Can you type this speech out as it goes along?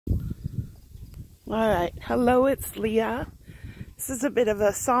Alright, hello, it's Leah. This is a bit of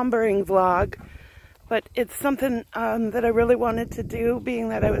a sombering vlog, but it's something that I really wanted to do, being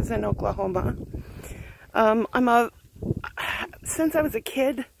that I was in Oklahoma. Since I was a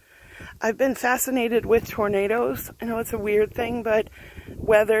kid, I've been fascinated with tornadoes. I know it's a weird thing, but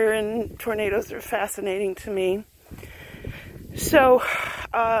weather and tornadoes are fascinating to me. So,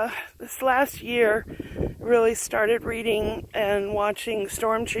 this last year, I really started reading and watching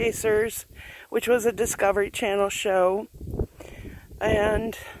Storm Chasers, which was a Discovery Channel show,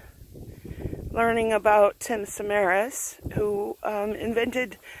 and learning about Tim Samaras, who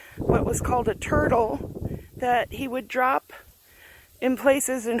invented what was called a turtle that he would drop in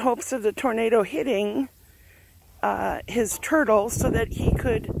places in hopes of the tornado hitting his turtle so that he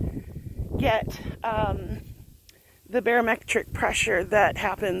could get the barometric pressure that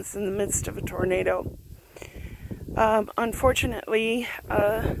happens in the midst of a tornado. Unfortunately,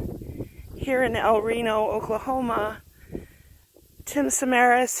 here in El Reno, Oklahoma, Tim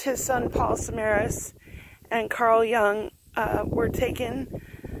Samaras, his son Paul Samaras, and Carl Young were taken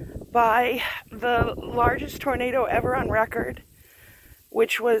by the largest tornado ever on record,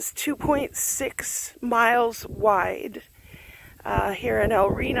 which was 2.6 miles wide here in El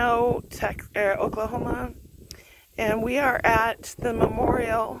Reno, Oklahoma. And we are at the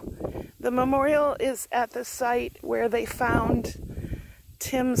memorial. The memorial is at the site where they found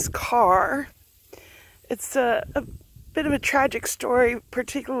Tim's car. It's a bit of a tragic story,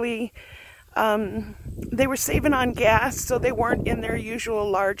 particularly they were saving on gas, so they weren't in their usual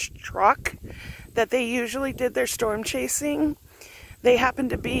large truck that they usually did their storm chasing. They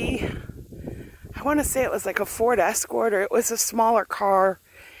happened to be, I want to say it was like a Ford Escort, or it was a smaller car,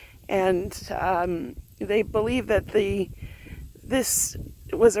 and they believe that this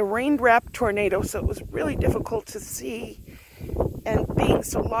was a rain-wrapped tornado, so it was really difficult to see. And being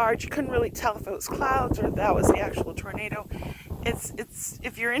so large, you couldn't really tell if it was clouds or if that was the actual tornado. It's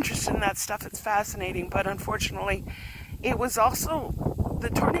if you're interested in that stuff, it's fascinating. But unfortunately, it was also,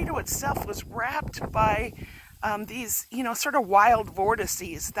 the tornado itself was wrapped by these, sort of wild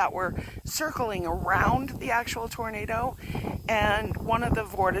vortices that were circling around the actual tornado. And one of the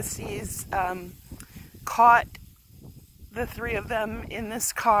vortices caught the three of them in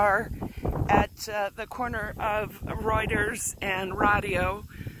this car at the corner of Reuters and Radio,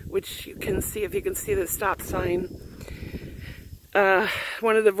 which you can see if you can see the stop sign.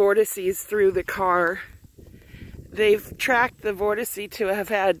 One of the vortices threw the car. They've tracked the vortice to have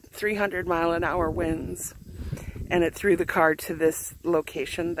had 300-mile-an-hour winds, and it threw the car to this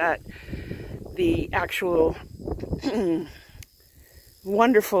location that the actual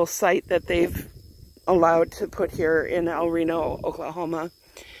wonderful site that they've allowed to put here in El Reno, Oklahoma.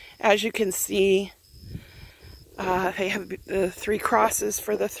 As you can see, they have the three crosses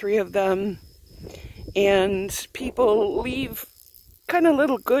for the three of them, and people leave kind of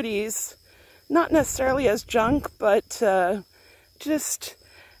little goodies, not necessarily as junk, but just,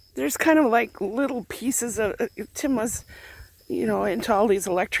 there's kind of like little pieces of, Tim was, into all these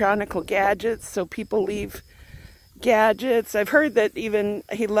electronical gadgets, so people leave gadgets. I've heard that even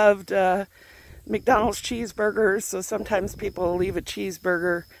he loved McDonald's cheeseburgers, so sometimes people leave a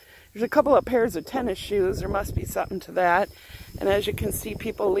cheeseburger. There's a couple of pairs of tennis shoes. There must be something to that. And as you can see,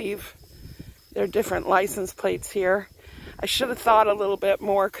 people leave their different license plates here. I should have thought a little bit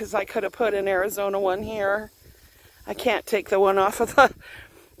more, because I could have put an Arizona one here. I can't take the one off of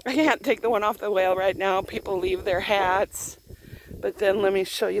the whale right now. People leave their hats. But then let me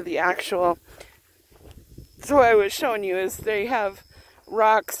show you the actual. So what I was showing you is they have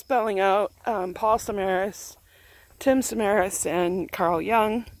rocks spelling out Paul Samaras, Tim Samaras, and Carl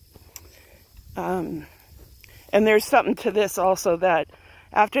Young. And there's something to this also, that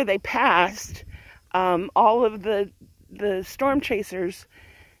after they passed, all of the storm chasers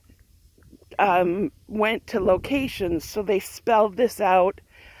went to locations, so they spelled this out.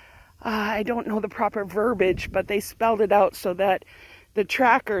 I don't know the proper verbiage, but they spelled it out so that the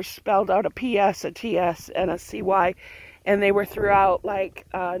trackers spelled out a PS, a TS, and a CY, and they were throughout, like,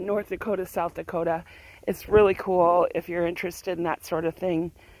 North Dakota, South Dakota. It's really cool if you're interested in that sort of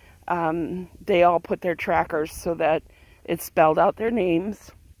thing. They all put their trackers so that it spelled out their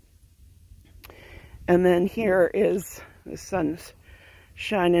names. And then here is, the sun's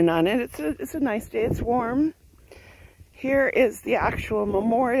shining on it. It's a nice day. It's warm. Here is the actual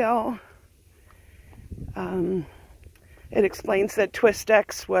memorial. It explains that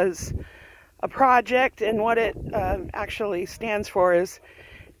TwistEx was a project, and what it actually stands for is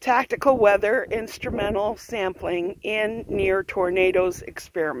Tactical Weather Instrumental Sampling in Near Tornadoes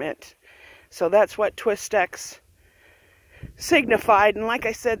Experiment. So that's what TwistEx signified. And like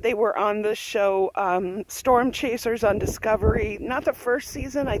I said, they were on the show Storm Chasers on Discovery. Not the first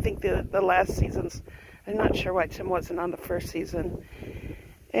season, I think the last seasons. I'm not sure why Tim wasn't on the first season.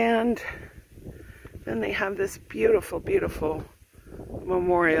 And then they have this beautiful, beautiful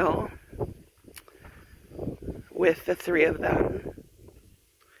memorial with the three of them.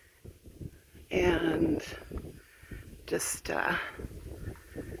 And just,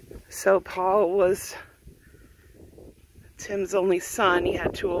 so Paul was Tim's only son. He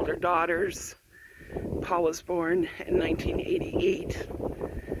had 2 older daughters. Paul was born in 1988.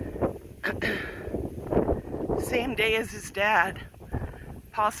 Same day as his dad.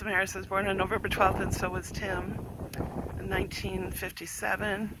 Paul Samaras was born on November 12th, and so was Tim, in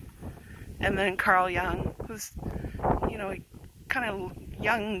 1957. And then Carl Young, who's, you know, kind of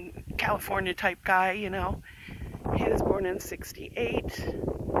young California type guy, you know. He was born in 68.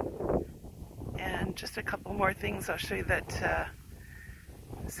 And just a couple more things I'll show you that,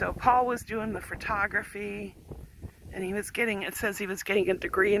 so Paul was doing the photography, and he was getting, it says he was getting a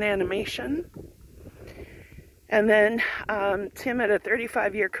degree in animation. And then Tim had a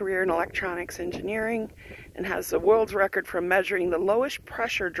 35-year career in electronics engineering and has the world's record for measuring the lowest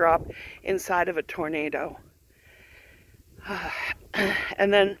pressure drop inside of a tornado.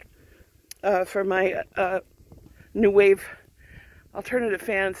 And then for my New Wave alternative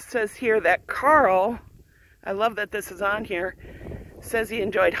fans, it says here that Carl, I love that this is on here, says he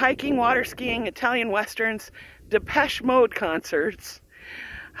enjoyed hiking, water skiing, Italian westerns, Depeche Mode concerts,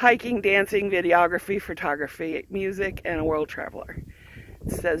 hiking, dancing, videography, photography, music, and a world traveler.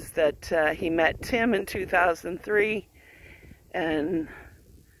 It says that he met Tim in 2003, and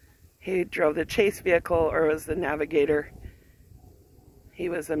he drove the chase vehicle, or was the navigator. He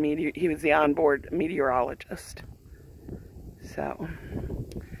was the onboard meteorologist. So,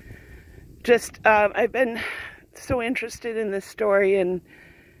 just I've been so interested in this story and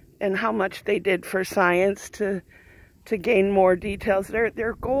how much they did for science to gain more details.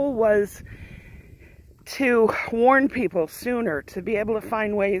 Their goal was to warn people sooner, to be able to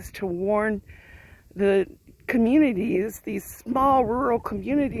find ways to warn the communities, these small rural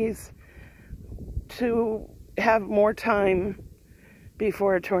communities, to have more time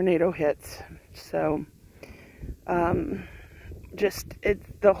before a tornado hits. So,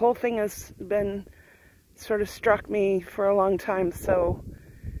 the whole thing has been sort of struck me for a long time. So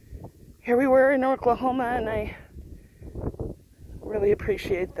here we were in Oklahoma, and I really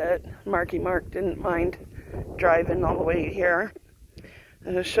appreciate that Marky Mark didn't mind driving all the way here.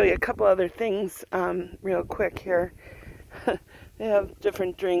 I'm going to show you a couple other things real quick here. They have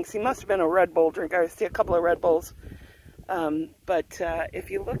different drinks. He must have been a Red Bull drinker. I see a couple of Red Bulls. But if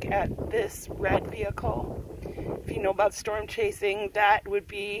you look at this red vehicle, if you know about storm chasing, that would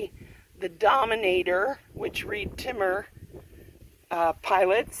be the Dominator, which Reed Timmer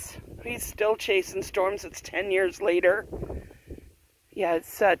pilots. He's still chasing storms. It's 10 years later. Yeah,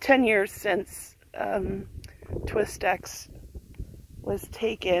 it's 10 years since TwistEx was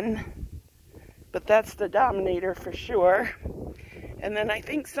taken. But that's the Dominator for sure. And then I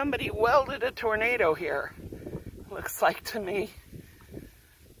think somebody welded a tornado here. Looks like to me.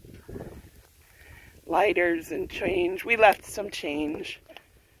 Lighters and change. We left some change.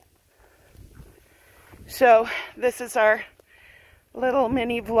 So this is our little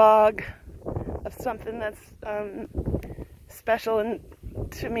mini vlog of something that's special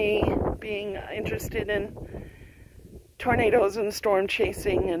to me, being interested in tornadoes and storm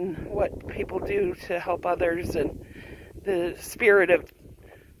chasing and what people do to help others and the spirit of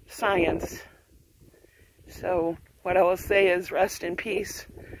science. So what I will say is rest in peace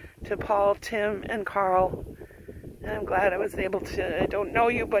to Paul, Tim, and Carl. And I'm glad I was able to, I don't know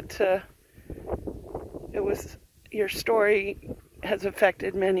you, but your story has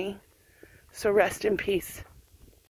affected many. So rest in peace.